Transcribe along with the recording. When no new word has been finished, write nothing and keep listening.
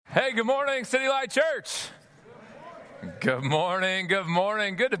Hey, good morning, City Light Church. Good morning, good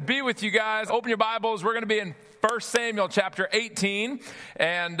morning. Good to be with you guys. Open your Bibles. We're going to be in 1 Samuel chapter 18,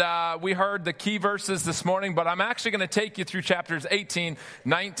 and we heard the key verses this morning, but I'm actually going to take you through chapters 18,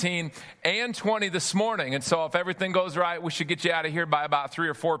 19, and 20 this morning. And so if everything goes right, we should get you out of here by about 3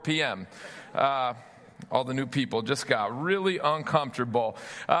 or 4 p.m. All the new people just got really uncomfortable.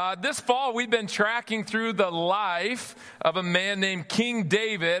 This fall, we've been tracking through the life of a man named King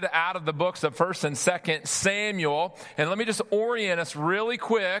David out of the books of 1 and 2 Samuel. And let me just orient us really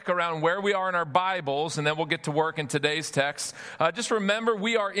quick around where we are in our Bibles, and then we'll get to work in today's text. Just remember,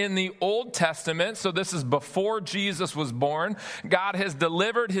 we are in the Old Testament, so this is before Jesus was born. God has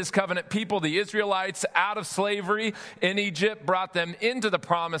delivered his covenant people, the Israelites, out of slavery in Egypt, brought them into the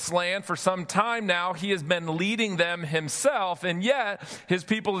promised land. For some time now, he has been leading them himself, and yet his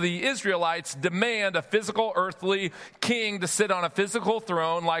people, the Israelites, demand a physical earthly king to sit on a physical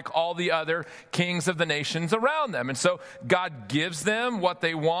throne like all the other kings of the nations around them. And so God gives them what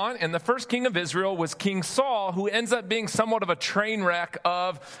they want, and the first king of Israel was King Saul, who ends up being somewhat of a train wreck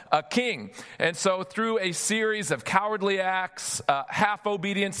of a king. And so through a series of cowardly acts, half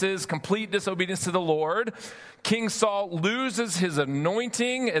obediences, complete disobedience to the Lord, King Saul loses his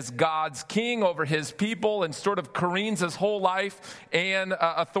anointing as God's king over his people and sort of careens his whole life and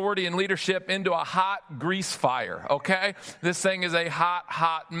authority and leadership into a hot grease fire, okay? This thing is a hot,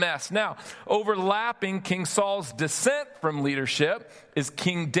 hot mess. Now, overlapping King Saul's descent from leadership is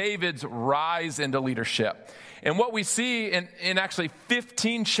King David's rise into leadership. And what we see in actually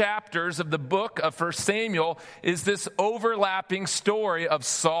 15 chapters of the book of 1 Samuel is this overlapping story of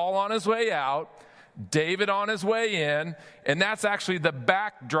Saul on his way out, David on his way in, and that's actually the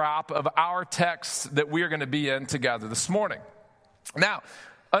backdrop of our text that we are going to be in together this morning. Now,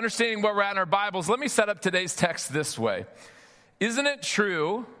 understanding where we're at in our Bibles, let me set up today's text this way. Isn't it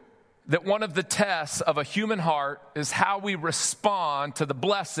true that one of the tests of a human heart is how we respond to the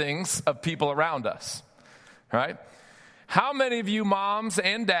blessings of people around us, right? How many of you moms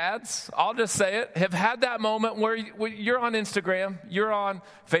and dads, I'll just say it, have had that moment where you're on Instagram, you're on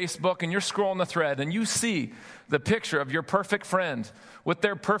Facebook, and you're scrolling the thread, and you see the picture of your perfect friend with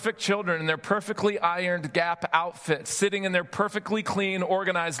their perfect children in their perfectly ironed Gap outfits, sitting in their perfectly clean,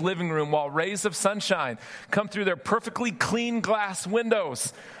 organized living room while rays of sunshine come through their perfectly clean glass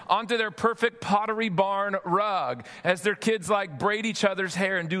windows onto their perfect Pottery Barn rug as their kids like braid each other's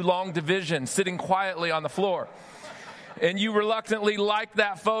hair and do long division, sitting quietly on the floor. And you reluctantly like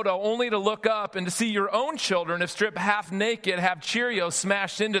that photo only to look up and to see your own children, if stripped half naked, have Cheerios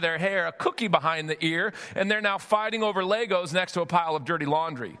smashed into their hair, a cookie behind the ear, and they're now fighting over Legos next to a pile of dirty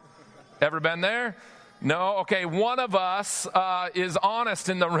laundry. Ever been there? No? Okay, one of us is honest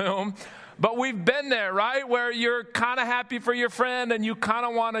in the room, but we've been there, right? Where you're kind of happy for your friend and you kind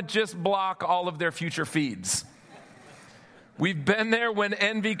of want to just block all of their future feeds. We've been there when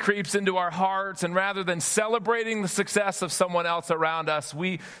envy creeps into our hearts, and rather than celebrating the success of someone else around us,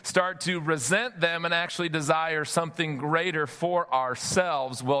 we start to resent them and actually desire something greater for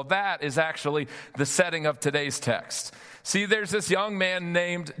ourselves. Well, that is actually the setting of today's text. See, there's this young man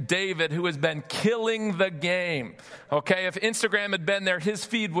named David who has been killing the game. Okay, if Instagram had been there, his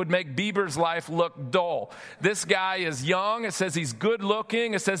feed would make Bieber's life look dull. This guy is young. It says he's good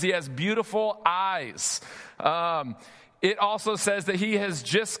looking. It says he has beautiful eyes. It also says that he has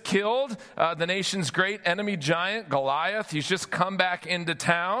just killed the nation's great enemy giant, Goliath. He's just come back into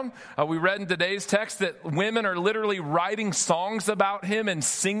town. We read in today's text that women are literally writing songs about him and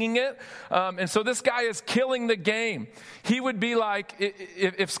singing it. And so this guy is killing the game. He would be like,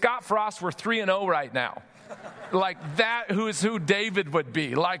 if Scott Frost were 3-0 right now. Like that who is who David would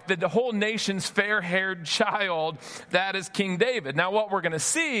be. Like the whole nation's fair-haired child, that is King David. Now what we're going to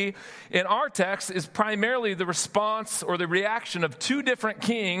see in our text is primarily the response or the reaction of two different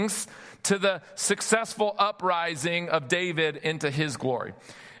kings to the successful uprising of David into his glory.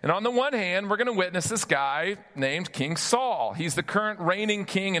 And on the one hand, we're going to witness this guy named King Saul. He's the current reigning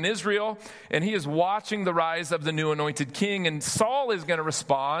king in Israel, and he is watching the rise of the new anointed king. And Saul is going to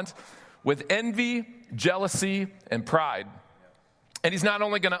respond with envy, jealousy, and pride. And he's not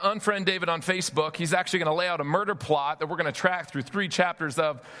only going to unfriend David on Facebook, he's actually going to lay out a murder plot that we're going to track through 3 chapters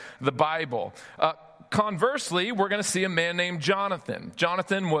of the Bible. Conversely, we're going to see a man named Jonathan.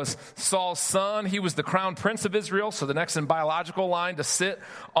 Jonathan was Saul's son. He was the crown prince of Israel, so the next in biological line to sit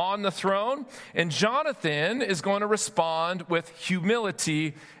on the throne. And Jonathan is going to respond with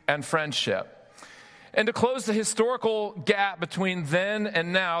humility and friendship. And to close the historical gap between then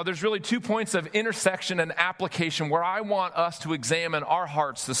and now, there's really 2 points of intersection and application where I want us to examine our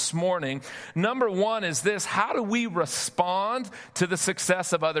hearts this morning. Number one is this: how do we respond to the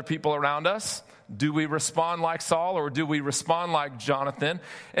success of other people around us? Do we respond like Saul, or do we respond like Jonathan?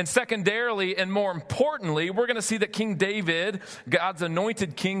 And secondarily, and more importantly, we're going to see that King David, God's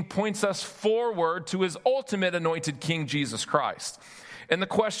anointed king, points us forward to his ultimate anointed king, Jesus Christ. And the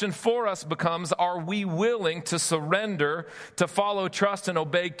question for us becomes, are we willing to surrender, to follow, trust, and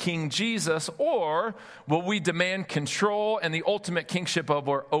obey King Jesus, or will we demand control and the ultimate kingship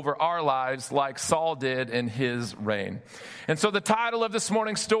over our lives like Saul did in his reign? And so the title of this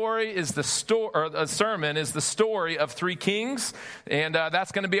morning's story is the sermon is the story of 3 kings, and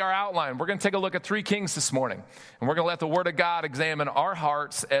that's going to be our outline. We're going to take a look at 3 kings this morning, and we're going to let the Word of God examine our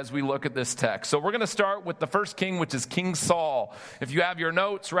hearts as we look at this text. So we're going to start with the first king, which is King Saul. If you have your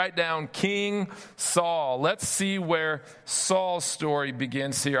notes, write down King Saul. Let's see where Saul's story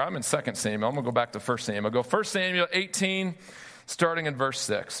begins here. I'm in 2 Samuel. I'm going to go back to 1 Samuel. I'll go 1 Samuel 18, starting in verse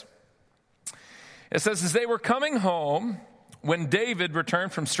 6. It says, as they were coming home, when David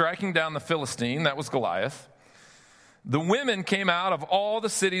returned from striking down the Philistine, that was Goliath, the women came out of all the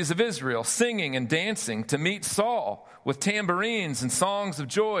cities of Israel, singing and dancing to meet Saul with tambourines and songs of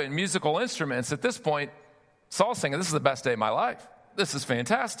joy and musical instruments. At this point, Saul's singing, this is the best day of my life. This is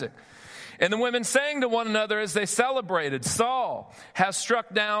fantastic. And the women sang to one another as they celebrated, Saul has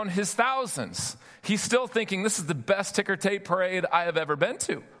struck down his thousands. He's still thinking, this is the best ticker tape parade I have ever been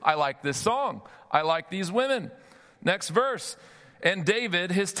to. I like this song. I like these women. Next verse. And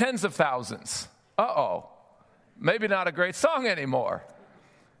David, his tens of thousands. Maybe not a great song anymore.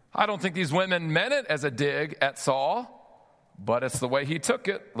 I don't think these women meant it as a dig at Saul, but it's the way he took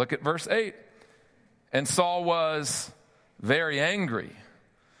it. Look at verse 8. And Saul was very angry,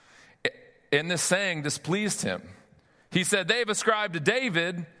 and this saying displeased him. He said, they have ascribed to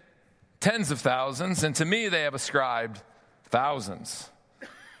David tens of thousands, and to me they have ascribed thousands.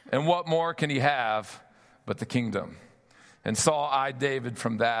 And what more can he have but the kingdom? And Saul eyed David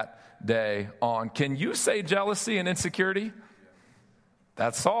from that day on. Can you say jealousy and insecurity?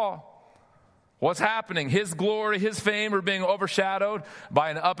 That's Saul. What's happening? His glory, his fame are being overshadowed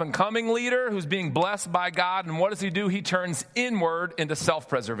by an up-and-coming leader who's being blessed by God. And what does he do? He turns inward into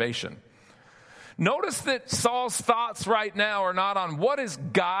self-preservation. Notice that Saul's thoughts right now are not on what is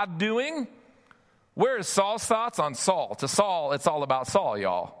God doing. Where is Saul's thoughts? On Saul. To Saul, it's all about Saul,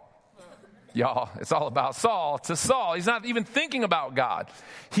 y'all. It's all about Saul. To Saul, he's not even thinking about God.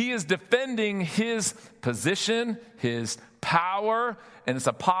 He is defending his position, his power, and it's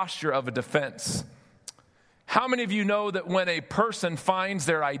a posture of a defense. How many of you know that when a person finds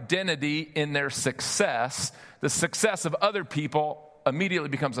their identity in their success, the success of other people immediately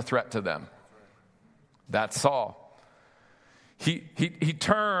becomes a threat to them? That's Saul. He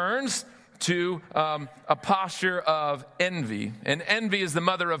turns to a posture of envy. And envy is the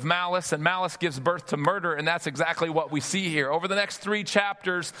mother of malice, and malice gives birth to murder, and that's exactly what we see here. Over the next 3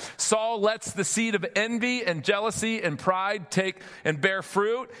 chapters, Saul lets the seed of envy and jealousy and pride take and bear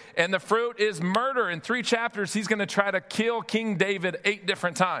fruit, and the fruit is murder. In 3 chapters, he's going to try to kill King David 8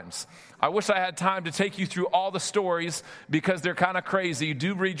 different times. I wish I had time to take you through all the stories because they're kind of crazy.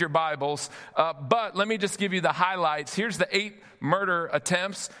 Do read your Bibles. But let me just give you the highlights. Here's the 8 murder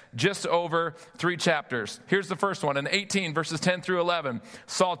attempts just over 3 chapters. Here's the first one. In 18, verses 10 through 11,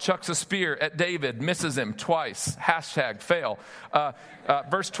 Saul chucks a spear at David, misses him twice. #fail.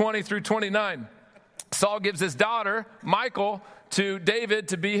 Verse 20 through 29, Saul gives his daughter, Michal, to David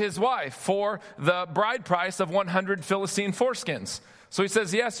to be his wife for the bride price of 100 Philistine foreskins. So he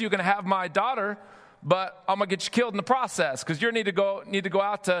says, yes, you can have my daughter, but I'm going to get you killed in the process because you need to go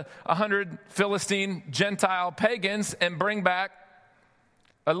out to 100 Philistine Gentile pagans and bring back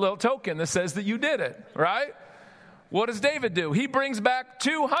a little token that says that you did it, right? What does David do? He brings back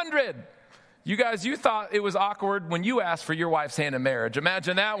 200. You guys, you thought it was awkward when you asked for your wife's hand in marriage.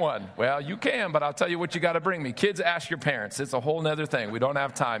 Imagine that one. Well, you can, but I'll tell you what you got to bring me. Kids, ask your parents. It's a whole nother thing. We don't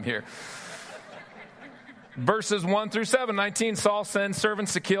have time here. Verses 1 through 7, 19, Saul sends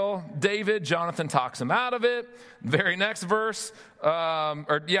servants to kill David. Jonathan talks him out of it. Very next verse, Saul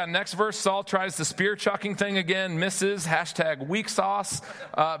tries the spear chucking thing again, misses, #weak sauce.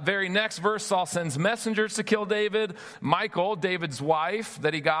 Very next verse, Saul sends messengers to kill David. Michal, David's wife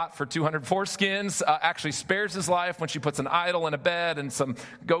that he got for 200 foreskins, actually spares his life when she puts an idol in a bed and some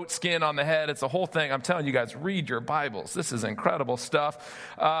goat skin on the head. It's a whole thing. I'm telling you guys, read your Bibles. This is incredible stuff.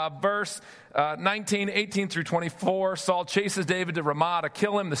 Verse 19, 18 through 24, Saul chases David to Ramah to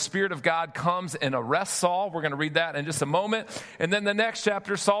kill him. The Spirit of God comes and arrests Saul. We're going to read that in just a moment. And And then the next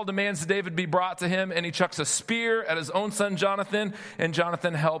chapter, Saul demands that David be brought to him, and he chucks a spear at his own son Jonathan, and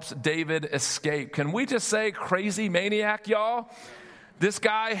Jonathan helps David escape. Can we just say crazy maniac, y'all? This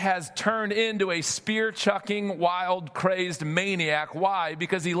guy has turned into a spear-chucking, wild, crazed maniac. Why?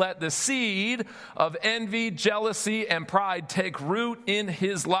 Because he let the seed of envy, jealousy, and pride take root in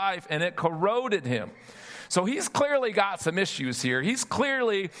his life, and it corroded him. So he's clearly got some issues here. He's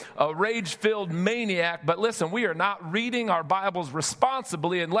clearly a rage-filled maniac. But listen, we are not reading our Bibles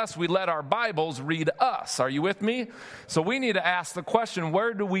responsibly unless we let our Bibles read us. Are you with me? So we need to ask the question,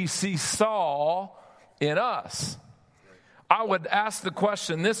 where do we see Saul in us? I would ask the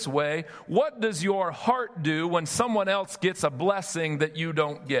question this way: what does your heart do when someone else gets a blessing that you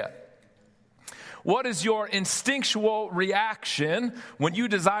don't get? What is your instinctual reaction when you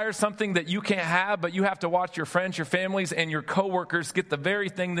desire something that you can't have, but you have to watch your friends, your families, and your coworkers get the very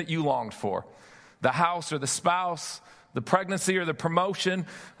thing that you longed for? The house or the spouse, the pregnancy or the promotion,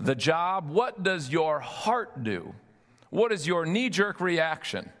 the job. What does your heart do? What is your knee-jerk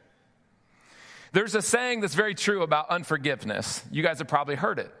reaction? There's a saying that's very true about unforgiveness. You guys have probably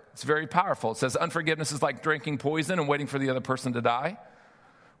heard it. It's very powerful. It says unforgiveness is like drinking poison and waiting for the other person to die.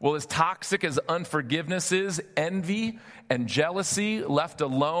 Well, as toxic as unforgiveness is, envy and jealousy left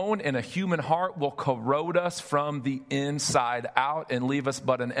alone in a human heart will corrode us from the inside out and leave us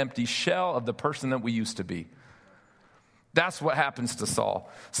but an empty shell of the person that we used to be. That's what happens to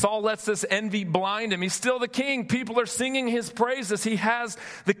Saul. Saul lets this envy blind him. He's still the king. People are singing his praises. He has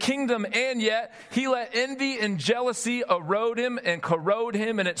the kingdom, and yet he let envy and jealousy erode him and corrode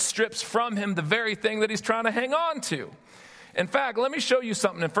him, and it strips from him the very thing that he's trying to hang on to. In fact, let me show you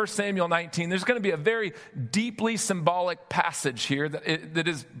something in 1 Samuel 19. There's going to be a very deeply symbolic passage here that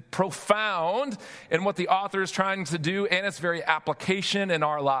is profound in what the author is trying to do and its very application in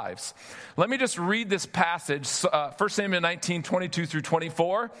our lives. Let me just read this passage, 1 Samuel 19, 22 through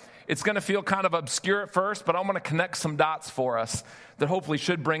 24. It's going to feel kind of obscure at first, but I'm going to connect some dots for us that hopefully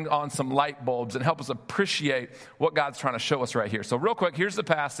should bring on some light bulbs and help us appreciate what God's trying to show us right here. So real quick, here's the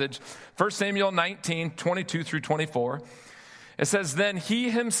passage, 1 Samuel 19, 22 through 24. It says, then he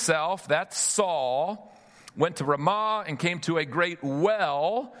himself, that's Saul, went to Ramah and came to a great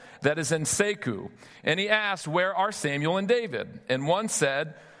well that is in Seku. And he asked, where are Samuel and David? And one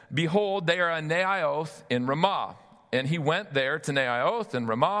said, behold, they are in Naioth in Ramah. And he went there to Naioth in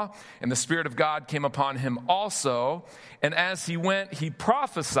Ramah, and the Spirit of God came upon him also. And as he went, he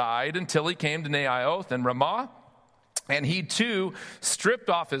prophesied until he came to Naioth in Ramah. And he too stripped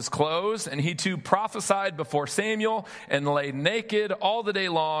off his clothes, and he too prophesied before Samuel, and lay naked all the day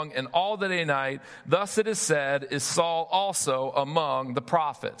long and all the day night. Thus it is said, is Saul also among the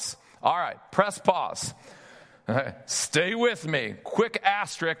prophets. All right, press pause. Stay with me. Quick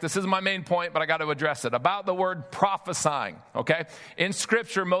asterisk. This is my main point, but I got to address it. About the word prophesying, okay? In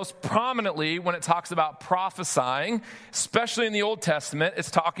Scripture, most prominently, when it talks about prophesying, especially in the Old Testament,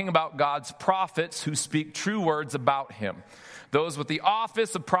 it's talking about God's prophets who speak true words about him. Those with the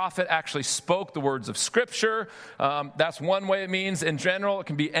office of prophet actually spoke the words of Scripture. That's one way it means. In general, it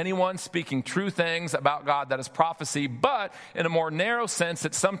can be anyone speaking true things about God. That is prophecy. But in a more narrow sense,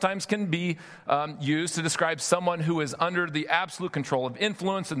 it sometimes can be used to describe someone who is under the absolute control of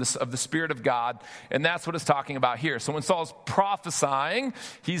influence and of the Spirit of God. And that's what it's talking about here. So when Saul's prophesying,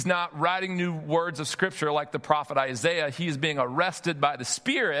 he's not writing new words of Scripture like the prophet Isaiah. He's being arrested by the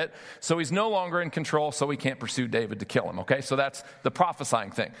Spirit, so he's no longer in control, so he can't pursue David to kill him. Okay, so that's the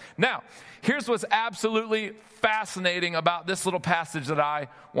prophesying thing. Now, here's what's absolutely fascinating about this little passage that I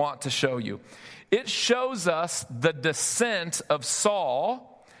want to show you. It shows us the descent of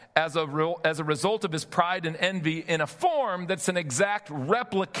Saul as a result of his pride and envy in a form that's an exact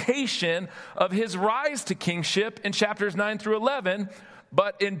replication of his rise to kingship in chapters 9 through 11,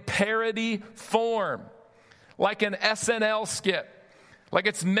 but in parody form, like an SNL skit. Like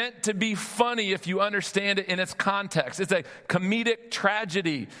it's meant to be funny if you understand it in its context. It's a comedic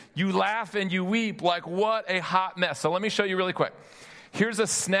tragedy. You laugh and you weep like, what a hot mess. So let me show you really quick. Here's a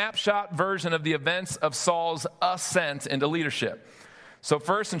snapshot version of the events of Saul's ascent into leadership. So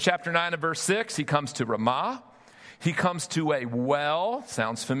first in chapter 9 and verse 6, he comes to Ramah. He comes to a well,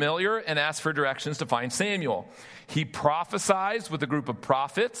 sounds familiar, and asks for directions to find Samuel. He prophesies with a group of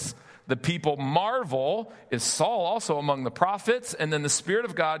prophets. The people marvel, is Saul also among the prophets? And then the Spirit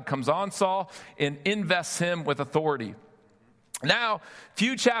of God comes on Saul and invests him with authority. Now, a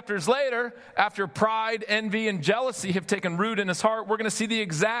few chapters later, after pride, envy, and jealousy have taken root in his heart, we're going to see the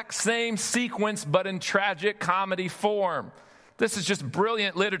exact same sequence, but in tragic comedy form. This is just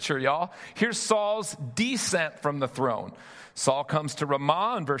brilliant literature, y'all. Here's Saul's descent from the throne. Saul comes to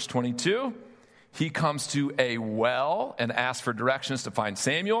Ramah in verse 22. He comes to a well and asks for directions to find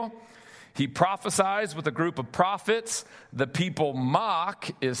Samuel. He prophesies with a group of prophets. The people mock.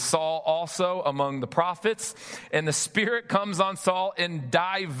 Is Saul also among the prophets? And the Spirit comes on Saul and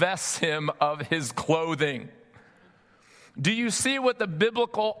divests him of his clothing. Do you see what the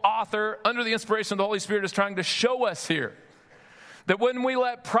biblical author, under the inspiration of the Holy Spirit, is trying to show us here? That when we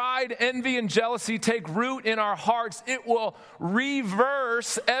let pride, envy, and jealousy take root in our hearts, it will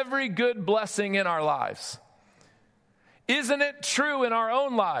reverse every good blessing in our lives. Isn't it true in our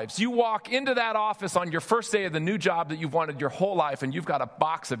own lives? You walk into that office on your first day of the new job that you've wanted your whole life, and you've got a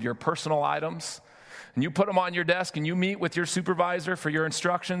box of your personal items, and you put them on your desk, and you meet with your supervisor for your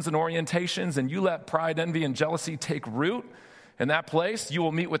instructions and orientations, and you let pride, envy, and jealousy take root in that place. You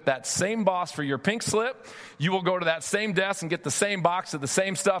will meet with that same boss for your pink slip. You will go to that same desk and get the same box of the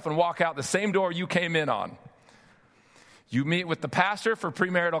same stuff and walk out the same door you came in on. You meet with the pastor for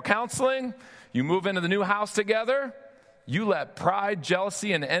premarital counseling. You move into the new house together. You let pride,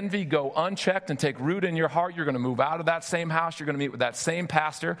 jealousy, and envy go unchecked and take root in your heart. You're going to move out of that same house. You're going to meet with that same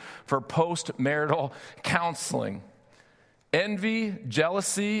pastor for post-marital counseling. Envy,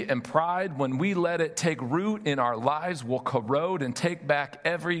 jealousy, and pride, when we let it take root in our lives, will corrode and take back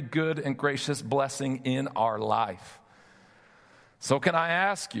every good and gracious blessing in our life. So can I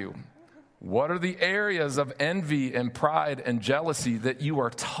ask you, what are the areas of envy and pride and jealousy that you are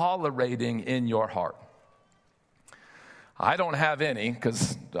tolerating in your heart? I don't have any,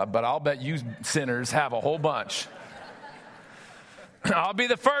 but I'll bet you sinners have a whole bunch. I'll be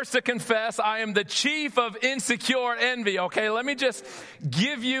the first to confess I am the chief of insecure envy, okay? Let me just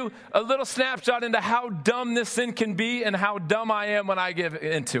give you a little snapshot into how dumb this sin can be and how dumb I am when I give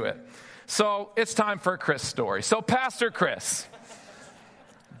into it. So it's time for a Chris story. So Pastor Chris,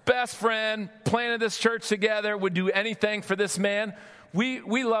 best friend, planted this church together, would do anything for this man.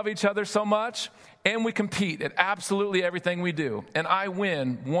 We love each other so much, and we compete at absolutely everything we do. And I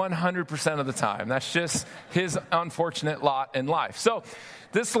win 100% of the time. That's just his unfortunate lot in life. So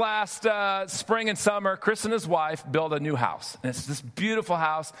this last spring and summer, Chris and his wife built a new house. And it's this beautiful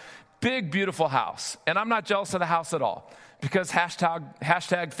house, big, beautiful house. And I'm not jealous of the house at all, because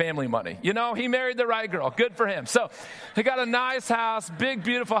hashtag family money. You know, he married the right girl. Good for him. So they got a nice house, big,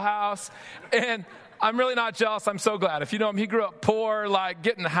 beautiful house. And I'm really not jealous. I'm so glad. If you know him, he grew up poor, like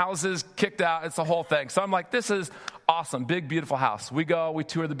getting houses kicked out. It's the whole thing. So I'm like, this is awesome. Big, beautiful house. We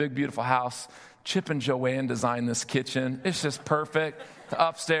tour the big, beautiful house. Chip and Joanne designed this kitchen. It's just perfect. The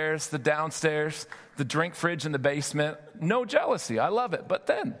upstairs, the downstairs, the drink fridge in the basement. No jealousy. I love it. But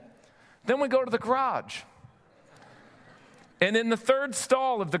then we go to the garage. And in the third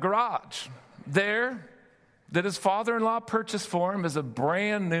stall of the garage, there that his father-in-law purchased for him is a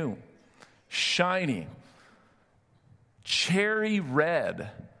brand new, shiny, cherry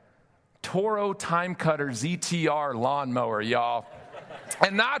red Toro Time Cutter ZTR lawnmower, y'all.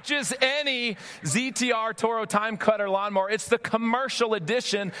 And not just any ZTR Toro Time Cutter lawnmower. It's the commercial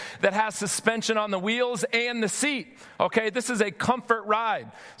edition that has suspension on the wheels and the seat. Okay, this is a comfort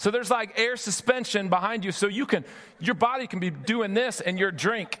ride. So there's like air suspension behind you, so your body can be doing this and your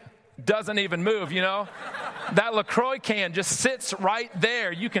drink doesn't even move, you know? That LaCroix can just sits right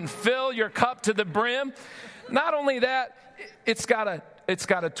there. You can fill your cup to the brim. Not only that, it's got a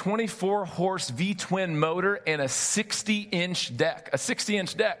 24-horse V-twin motor and a 60-inch deck. A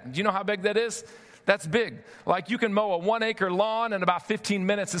 60-inch deck. Do you know how big that is? That's big. Like you can mow a 1-acre lawn in about 15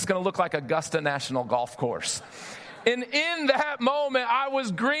 minutes. It's going to look like Augusta National Golf Course. And in that moment, I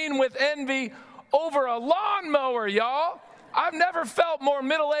was green with envy over a lawnmower, y'all. I've never felt more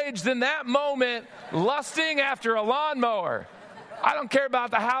middle-aged than that moment, lusting after a lawnmower. I don't care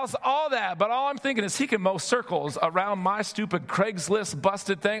about the house, all that, but all I'm thinking is he can mow circles around my stupid Craigslist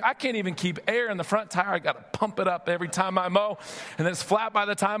busted thing. I can't even keep air in the front tire. I got to pump it up every time I mow, and then it's flat by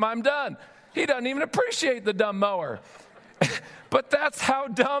the time I'm done. He doesn't even appreciate the dumb mower. But that's how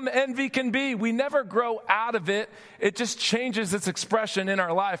dumb envy can be. We never grow out of it. It just changes its expression in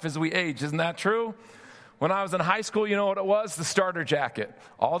our life as we age. Isn't that true? When I was in high school, you know what it was? The starter jacket.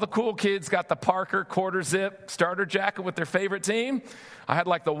 All the cool kids got the Parker quarter zip starter jacket with their favorite team. I had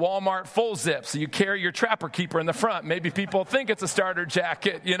like the Walmart full zip, so you carry your Trapper Keeper in the front. Maybe people think it's a starter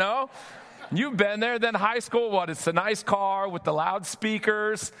jacket, you know? You've been there. Then high school, it's the nice car with the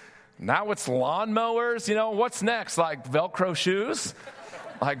loudspeakers. Now it's lawnmowers. You know, what's next? Like Velcro shoes?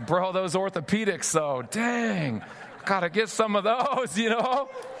 Like, bro, those orthopedics, though. Dang, gotta get some of those, you know?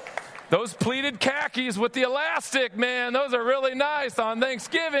 Those pleated khakis with the elastic, man, those are really nice on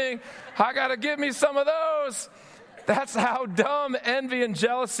Thanksgiving. I got to give me some of those. That's how dumb envy and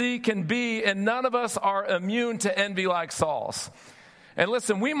jealousy can be, and none of us are immune to envy like Saul's. And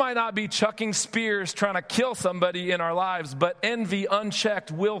listen, we might not be chucking spears trying to kill somebody in our lives, but envy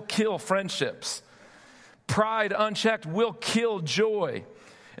unchecked will kill friendships. Pride unchecked will kill joy.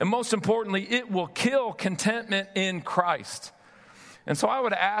 And most importantly, it will kill contentment in Christ. And so I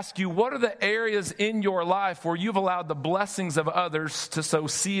would ask you, what are the areas in your life where you've allowed the blessings of others to sow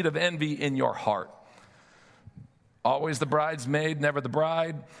seed of envy in your heart? Always the bridesmaid, never the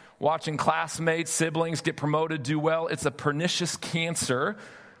bride. Watching classmates, siblings get promoted, do well. It's a pernicious cancer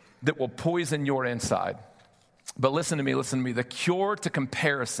that will poison your inside. But listen to me. The cure to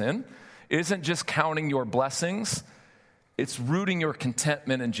comparison isn't just counting your blessings. It's rooting your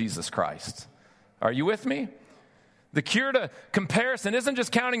contentment in Jesus Christ. Are you with me? The cure to comparison isn't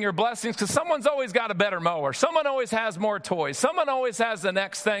just counting your blessings, because someone's always got a better mower. Someone always has more toys. Someone always has the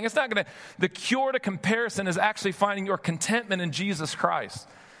next thing. The cure to comparison is actually finding your contentment in Jesus Christ.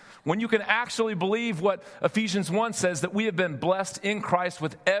 When you can actually believe what Ephesians 1 says, that we have been blessed in Christ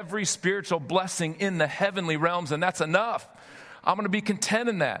with every spiritual blessing in the heavenly realms, and that's enough. I'm going to be content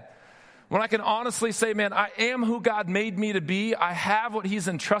in that. When I can honestly say, man, I am who God made me to be. I have what he's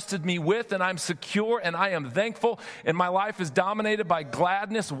entrusted me with, and I'm secure, and I am thankful, and my life is dominated by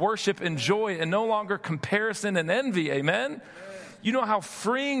gladness, worship, and joy, and no longer comparison and envy. Amen? You know how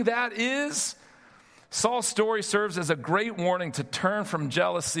freeing that is? Saul's story serves as a great warning to turn from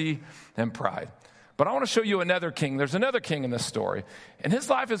jealousy and pride. But I want to show you another king. There's another king in this story, and his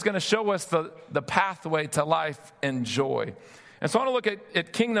life is going to show us the pathway to life and joy. And so I want to look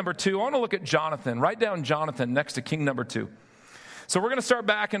at king number 2. I want to look at Jonathan. Write down Jonathan next to king number 2. So we're going to start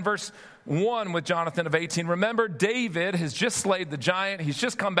back in verse 1 with Jonathan of 18. Remember, David has just slayed the giant. He's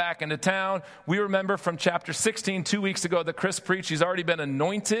just come back into town. We remember from chapter 16, 2 weeks ago, that Chris preached. He's already been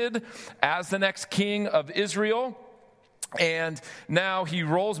anointed as the next king of Israel. And now he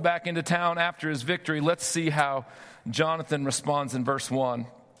rolls back into town after his victory. Let's see how Jonathan responds in verse 1.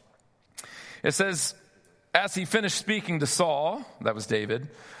 It says, as he finished speaking to Saul, that was David,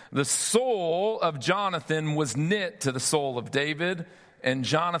 the soul of Jonathan was knit to the soul of David, and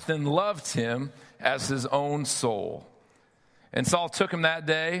Jonathan loved him as his own soul. And Saul took him that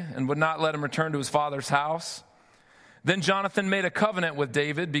day and would not let him return to his father's house. Then Jonathan made a covenant with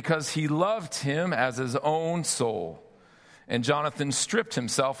David because he loved him as his own soul. And Jonathan stripped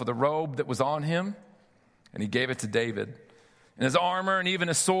himself of the robe that was on him, and he gave it to David, and his armor, and even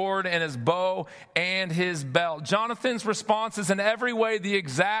his sword, and his bow, and his belt. Jonathan's response is in every way the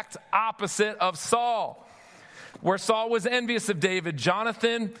exact opposite of Saul. Where Saul was envious of David,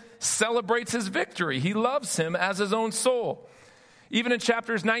 Jonathan celebrates his victory. He loves him as his own soul. Even in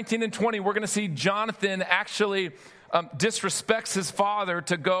chapters 19 and 20, we're going to see Jonathan actually disrespects his father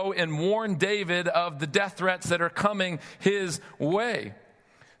to go and warn David of the death threats that are coming his way.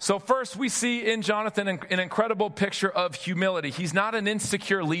 So first, we see in Jonathan an incredible picture of humility. He's not an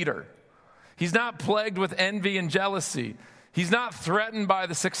insecure leader. He's not plagued with envy and jealousy. He's not threatened by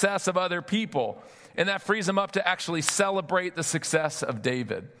the success of other people. And that frees him up to actually celebrate the success of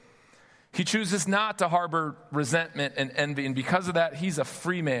David. He chooses not to harbor resentment and envy. And because of that, he's a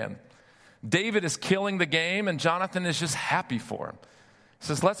free man. David is killing the game, and Jonathan is just happy for him. He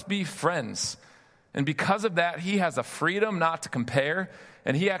says, let's be friends. And because of that, he has a freedom not to compare.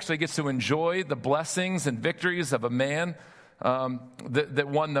 And he actually gets to enjoy the blessings and victories of a man that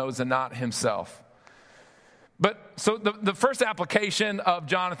one knows and not himself. But so the first application of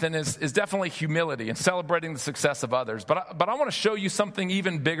Jonathan is definitely humility and celebrating the success of others. But I want to show you something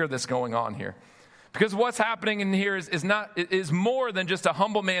even bigger that's going on here. Because what's happening in here is more than just a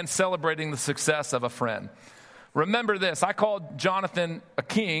humble man celebrating the success of a friend. Remember this, I called Jonathan a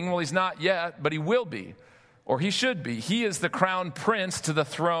king. Well, he's not yet, but he will be. Or he should be. He is the crown prince to the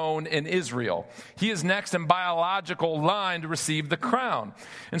throne in Israel. He is next in biological line to receive the crown.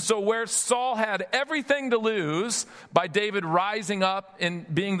 And so where Saul had everything to lose by David rising up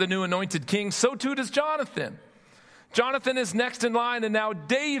and being the new anointed king, so too does Jonathan. Jonathan is next in line, and now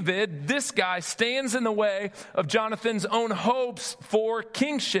David, this guy, stands in the way of Jonathan's own hopes for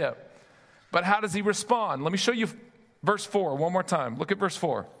kingship. But how does he respond? Let me show you verse 4 one more time. Look at verse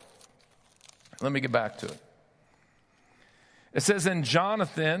 4. Let me get back to it. It says, and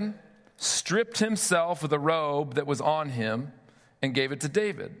Jonathan stripped himself of the robe that was on him and gave it to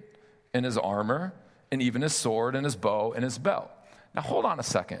David, and his armor, and even his sword, and his bow, and his belt. Now, hold on a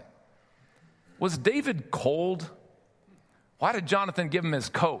second. Was David cold? Why did Jonathan give him his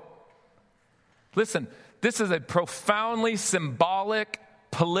coat? Listen, this is a profoundly symbolic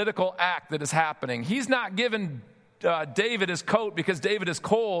political act that is happening. He's not giving David his coat because David is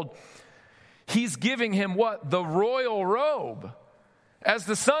cold. He's giving him what? The royal robe. As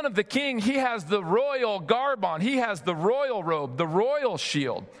the son of the king, he has the royal garb on. He has the royal robe, the royal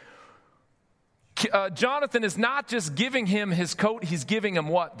shield. Jonathan is not just giving him his coat, he's giving him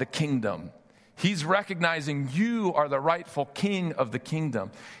what? The kingdom. He's recognizing you are the rightful king of the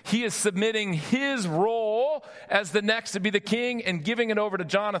kingdom. He is submitting his role as the next to be the king and giving it over to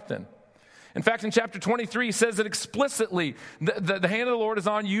Jonathan. In fact, in chapter 23, he says it explicitly. The hand of the Lord is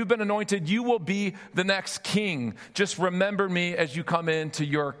on you. You've been anointed. You will be the next king. Just remember me as you come into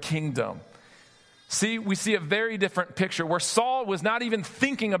your kingdom. See, we see a very different picture where Saul was not even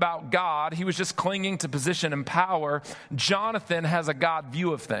thinking about God. He was just clinging to position and power. Jonathan has a God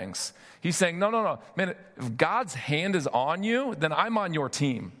view of things. He's saying, no. Man, if God's hand is on you, then I'm on your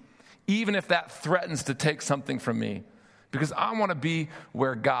team, even if that threatens to take something from me, because I want to be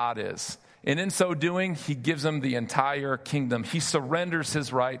where God is. And in so doing, he gives him the entire kingdom. He surrenders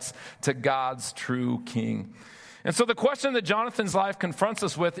his rights to God's true king. And so the question that Jonathan's life confronts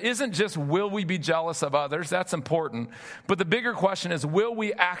us with isn't just, will we be jealous of others? That's important. But the bigger question is, will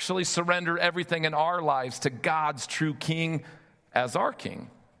we actually surrender everything in our lives to God's true king as our king?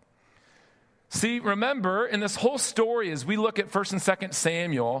 See, remember, in this whole story, as we look at 1 and 2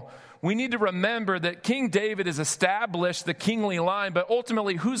 Samuel, we need to remember that King David has established the kingly line, but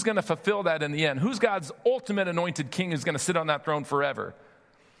ultimately, who's going to fulfill that in the end? Who's God's ultimate anointed king who's going to sit on that throne forever?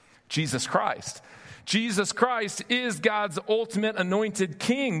 Jesus Christ. Jesus Christ is God's ultimate anointed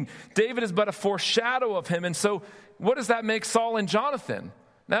king. David is but a foreshadow of him. And so what does that make Saul and Jonathan?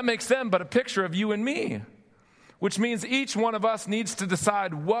 That makes them but a picture of you and me, which means each one of us needs to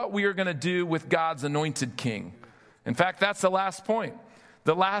decide what we are going to do with God's anointed king. In fact, that's the last point.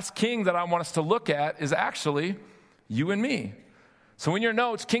 The last king that I want us to look at is actually you and me. So in your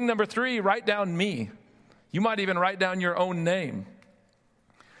notes, king number 3, write down me. You might even write down your own name.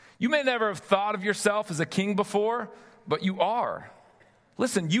 You may never have thought of yourself as a king before, but you are.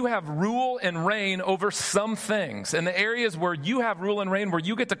 Listen, you have rule and reign over some things. And the areas where you have rule and reign, where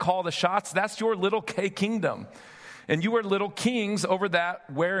you get to call the shots, that's your little K kingdom. And you are little kings over that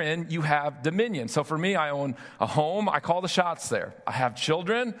wherein you have dominion. So for me, I own a home. I call the shots there. I have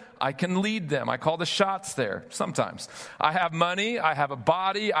children. I can lead them. I call the shots there sometimes. I have money. I have a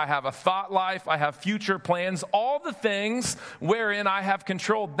body. I have a thought life. I have future plans. All the things wherein I have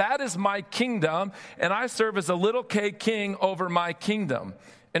control. That is my kingdom. And I serve as a little K king over my kingdom.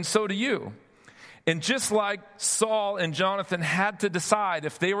 And so do you. And just like Saul and Jonathan had to decide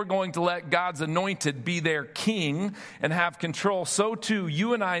if they were going to let God's anointed be their king and have control, so too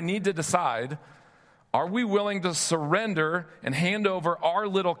you and I need to decide, are we willing to surrender and hand over our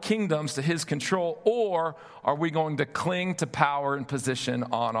little kingdoms to his control, or are we going to cling to power and position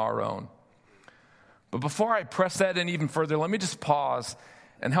on our own? But before I press that in even further, let me just pause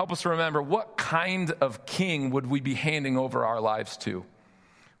and help us remember, what kind of king would we be handing over our lives to?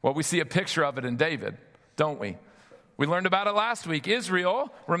 Well, we see a picture of it in David, don't we? We learned about it last week.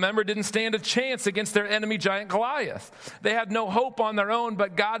 Israel, remember, didn't stand a chance against their enemy giant Goliath. They had no hope on their own,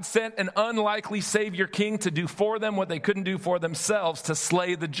 but God sent an unlikely Savior king to do for them what they couldn't do for themselves, to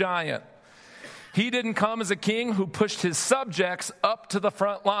slay the giant. He didn't come as a king who pushed his subjects up to the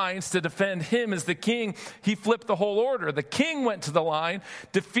front lines to defend him as the king. He flipped the whole order. The king went to the line,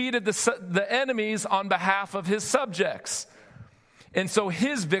 defeated the enemies on behalf of his subjects. And so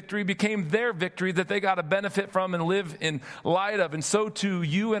his victory became their victory that they got to benefit from and live in light of. And so too,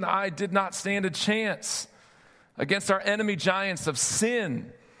 you and I did not stand a chance against our enemy giants of sin,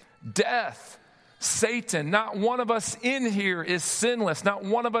 death, Satan. Not one of us in here is sinless. Not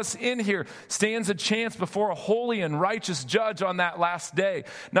one of us in here stands a chance before a holy and righteous judge on that last day.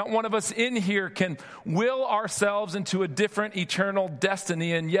 Not one of us in here can will ourselves into a different eternal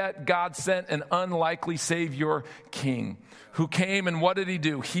destiny. And yet God sent an unlikely Savior King who came, and what did he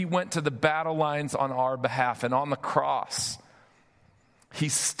do? He went to the battle lines on our behalf, and on the cross, he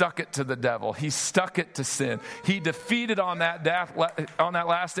stuck it to the devil. He stuck it to sin. He defeated on that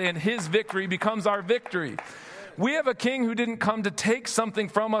last day, and his victory becomes our victory. We have a king who didn't come to take something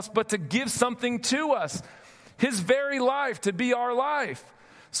from us, but to give something to us. His very life to be our life.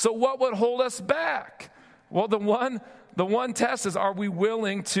 So what would hold us back? Well, the one test is, are we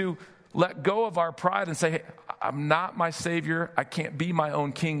willing to let go of our pride and say, hey, I'm not my Savior. I can't be my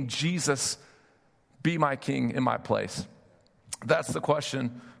own king. Jesus, be my king in my place. That's the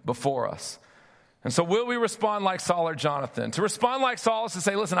question before us. And so will we respond like Saul or Jonathan? To respond like Saul is to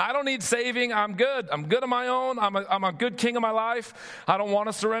say, listen, I don't need saving. I'm good. I'm good on my own. I'm a good king of my life. I don't want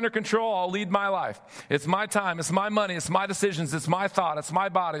to surrender control. I'll lead my life. It's my time. It's my money. It's my decisions. It's my thought. It's my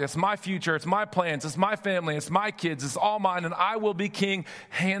body. It's my future. It's my plans. It's my family. It's my kids. It's all mine. And I will be king,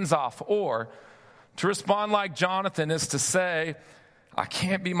 hands off. Or to respond like Jonathan is to say, I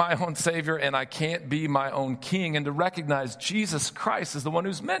can't be my own Savior, and I can't be my own King, and to recognize Jesus Christ is the one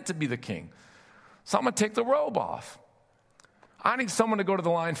who's meant to be the King. So I'm going to take the robe off. I need someone to go to the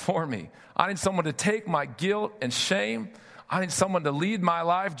line for me. I need someone to take my guilt and shame. I need someone to lead my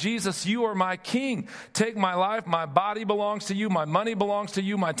life. Jesus, you are my King. Take my life. My body belongs to you. My money belongs to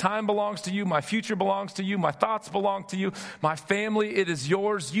you. My time belongs to you. My future belongs to you. My thoughts belong to you. My family, it is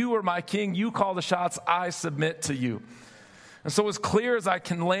yours. You are my King. You call the shots. I submit to you. And so as clear as I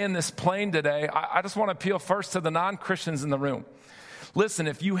can land this plane today, I just want to appeal first to the non-Christians in the room. Listen,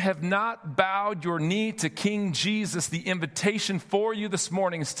 if you have not bowed your knee to King Jesus, the invitation for you this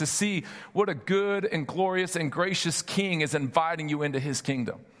morning is to see what a good and glorious and gracious King is inviting you into his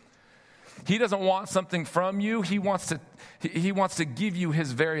kingdom. He doesn't want something from you. He wants to give you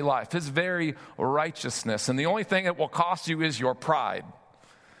his very life, his very righteousness. And the only thing it will cost you is your pride.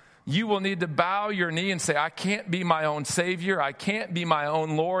 You will need to bow your knee and say, I can't be my own Savior. I can't be my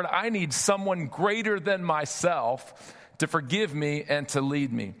own Lord. I need someone greater than myself to forgive me and to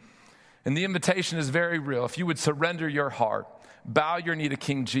lead me. And the invitation is very real. If you would surrender your heart, bow your knee to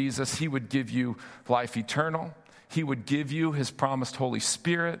King Jesus, he would give you life eternal. He would give you his promised Holy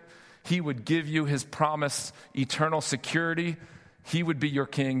Spirit. He would give you his promised eternal security. He would be your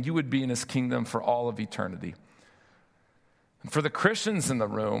King. You would be in his kingdom for all of eternity. And for the Christians in the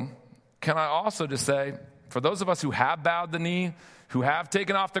room, can I also just say, for those of us who have bowed the knee, who have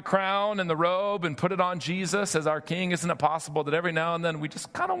taken off the crown and the robe and put it on Jesus as our King, isn't it possible that every now and then we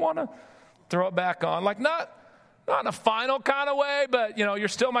just kind of want to throw it back on? Like not in a final kind of way, but you're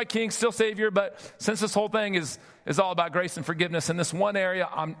still my King, still Savior. But since this whole thing is all about grace and forgiveness, in this one area,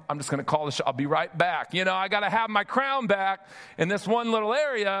 I'm just going to call the shot. I'll be right back. I got to have my crown back in this one little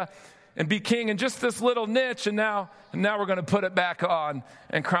area and be King in just this little niche, and now we're going to put it back on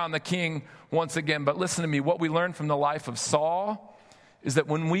and crown the King once again. But listen to me, what we learned from the life of Saul is that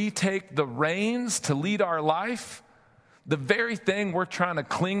when we take the reins to lead our life, the very thing we're trying to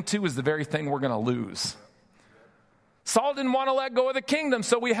cling to is the very thing we're going to lose. Saul didn't want to let go of the kingdom,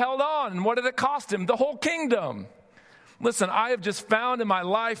 so we held on. And what did it cost him? The whole kingdom. Listen, I have just found in my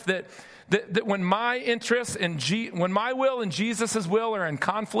life that when my interests and when my will and Jesus' will are in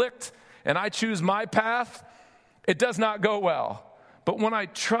conflict, and I choose my path, it does not go well. But when I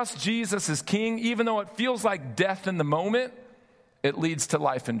trust Jesus as King, even though it feels like death in the moment, it leads to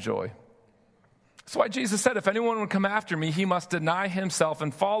life and joy. That's why Jesus said, if anyone would come after me, he must deny himself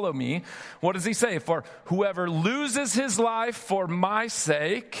and follow me. What does he say? For whoever loses his life for my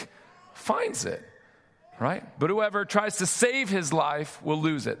sake finds it, right? But whoever tries to save his life will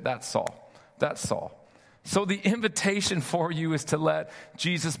lose it. That's Saul. So the invitation for you is to let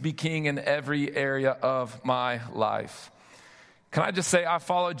Jesus be King in every area of my life. Can I just say, I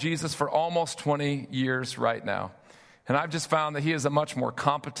followed Jesus for almost 20 years right now. And I've just found that he is a much more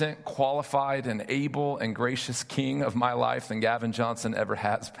competent, qualified, and able and gracious King of my life than Gavin Johnson ever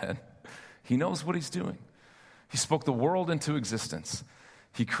has been. He knows what he's doing. He spoke the world into existence.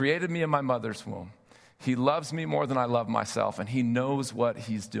 He created me in my mother's womb. He loves me more than I love myself, and he knows what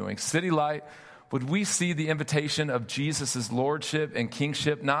he's doing. City Light, would we see the invitation of Jesus' lordship and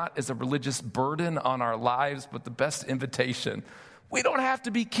kingship not as a religious burden on our lives, but the best invitation? We don't have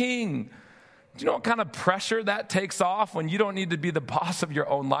to be king. Do you know what kind of pressure that takes off when you don't need to be the boss of your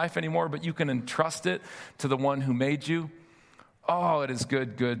own life anymore, but you can entrust it to the one who made you? Oh, it is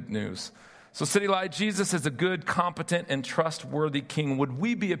good news. So City Light, Jesus is a good, competent, and trustworthy King. Would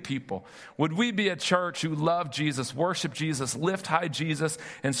we be a people? Would we be a church who love Jesus, worship Jesus, lift high Jesus,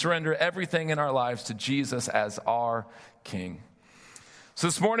 and surrender everything in our lives to Jesus as our King? So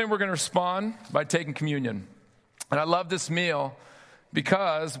this morning we're going to respond by taking communion. And I love this meal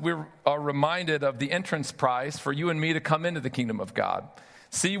because we are reminded of the entrance price for you and me to come into the kingdom of God.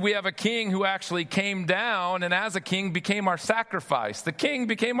 See, we have a King who actually came down and as a King became our sacrifice. The King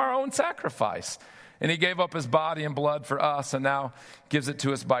became our own sacrifice. And he gave up his body and blood for us and now gives it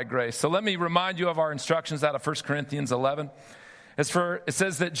to us by grace. So let me remind you of our instructions out of 1 Corinthians 11. It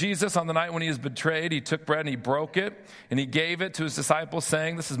says that Jesus, on the night when he was betrayed, he took bread and he broke it and he gave it to his disciples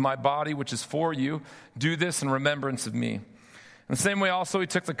saying, this is my body which is for you. Do this in remembrance of me. In the same way also he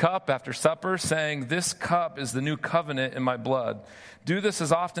took the cup after supper, saying, this cup is the new covenant in my blood. Do this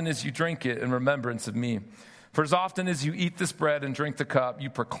as often as you drink it in remembrance of me. For as often as you eat this bread and drink the cup, you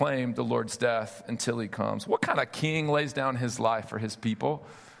proclaim the Lord's death until he comes. What kind of king lays down his life for his people?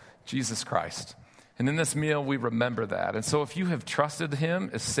 Jesus Christ. And in this meal, we remember that. And so if you have trusted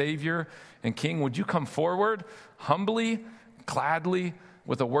him as Savior and King, would you come forward humbly, gladly,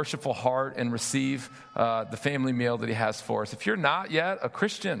 with a worshipful heart and receive the family meal that he has for us? If you're not yet a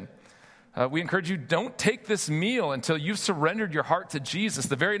Christian, We encourage you, don't take this meal until you've surrendered your heart to Jesus.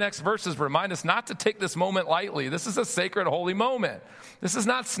 The very next verses remind us not to take this moment lightly. This is a sacred, holy moment. This is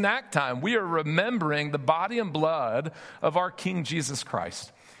not snack time. We are remembering the body and blood of our King Jesus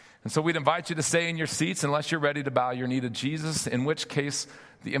Christ. And so we'd invite you to stay in your seats unless you're ready to bow your knee to Jesus, in which case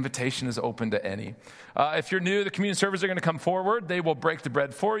the invitation is open to any. If you're new, the communion servers are going to come forward. They will break the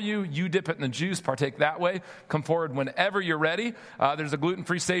bread for you. You dip it in the juice, partake that way. Come forward whenever you're ready. There's a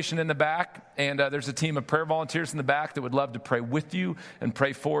gluten-free station in the back, and there's a team of prayer volunteers in the back that would love to pray with you and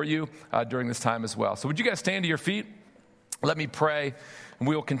pray for you during this time as well. So would you guys stand to your feet? Let me pray, and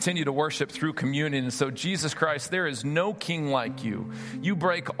we will continue to worship through communion. And so, Jesus Christ, there is no king like you. You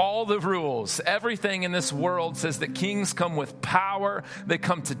break all the rules. Everything in this world says that kings come with power. They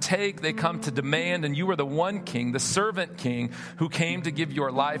come to take. They come to demand. And you are the one king, the servant king, who came to give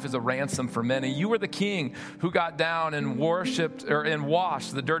your life as a ransom for many. You are the king who got down and worshipped and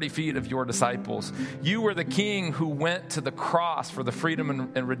washed the dirty feet of your disciples. You were the king who went to the cross for the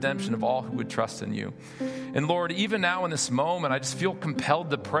freedom and redemption of all who would trust in you. And Lord, even now in this moment, I just feel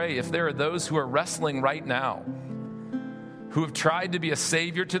compelled to pray if there are those who are wrestling right now, who have tried to be a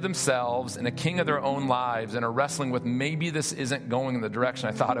savior to themselves and a king of their own lives and are wrestling with maybe this isn't going in the direction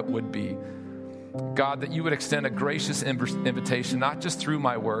I thought it would be. God, that you would extend a gracious invitation, not just through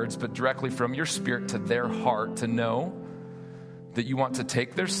my words, but directly from your Spirit to their heart to know that you want to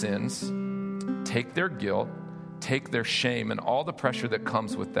take their sins, take their guilt, take their shame and all the pressure that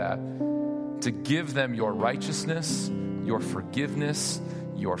comes with that, to give them your righteousness, your forgiveness,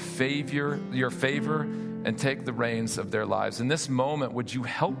 your favor, and take the reins of their lives. In this moment, would you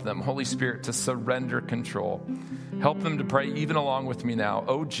help them, Holy Spirit, to surrender control? Help them to pray even along with me now.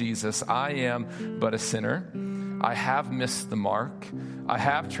 Oh, Jesus, I am but a sinner. I have missed the mark. I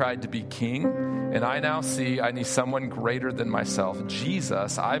have tried to be king, and I now see I need someone greater than myself.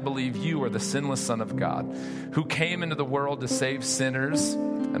 Jesus, I believe you are the sinless Son of God who came into the world to save sinners,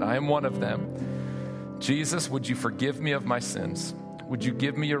 and I am one of them. Jesus, would you forgive me of my sins? Would you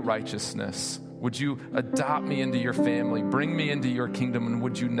give me your righteousness? Would you adopt me into your family, bring me into your kingdom, and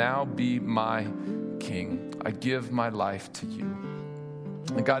would you now be my king? I give my life to you.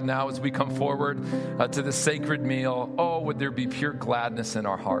 And God, now as we come forward to this sacred meal, oh, would there be pure gladness in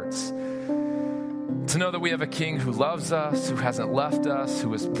our hearts to know that we have a king who loves us, who hasn't left us,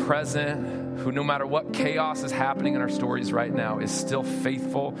 who is present, who no matter what chaos is happening in our stories right now is still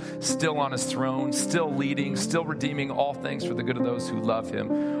faithful, still on his throne, still leading, still redeeming all things for the good of those who love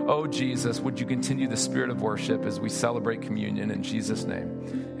him. Oh, Jesus, would you continue the spirit of worship as we celebrate communion in Jesus'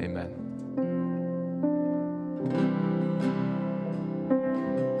 name? Amen.